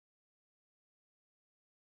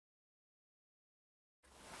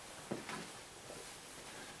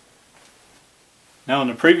Now in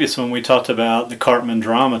the previous one we talked about the Cartman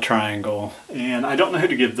drama triangle, and I don't know who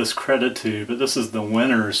to give this credit to, but this is the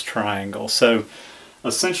winner's triangle. So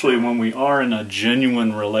essentially when we are in a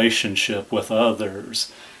genuine relationship with others,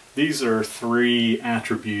 these are three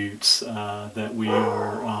attributes that we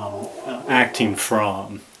are acting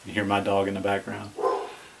from. You hear my dog in the background.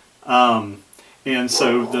 And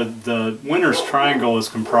so the winner's triangle is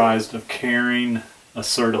comprised of caring,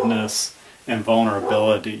 assertiveness, and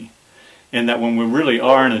vulnerability. And that when we really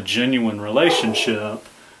are in a genuine relationship,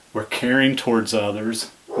 we're caring towards others,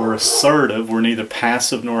 we're assertive, we're neither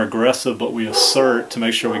passive nor aggressive, but we assert to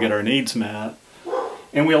make sure we get our needs met,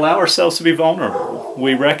 and we allow ourselves to be vulnerable.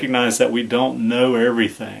 We recognize that we don't know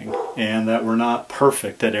everything, and that we're not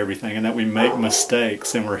perfect at everything, and that we make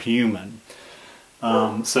mistakes, and we're human.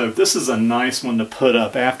 So this is a nice one to put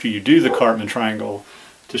up after you do the Cartman triangle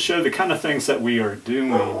to show the kind of things that we are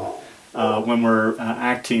doing when we're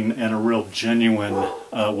acting in a real genuine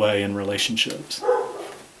way in relationships.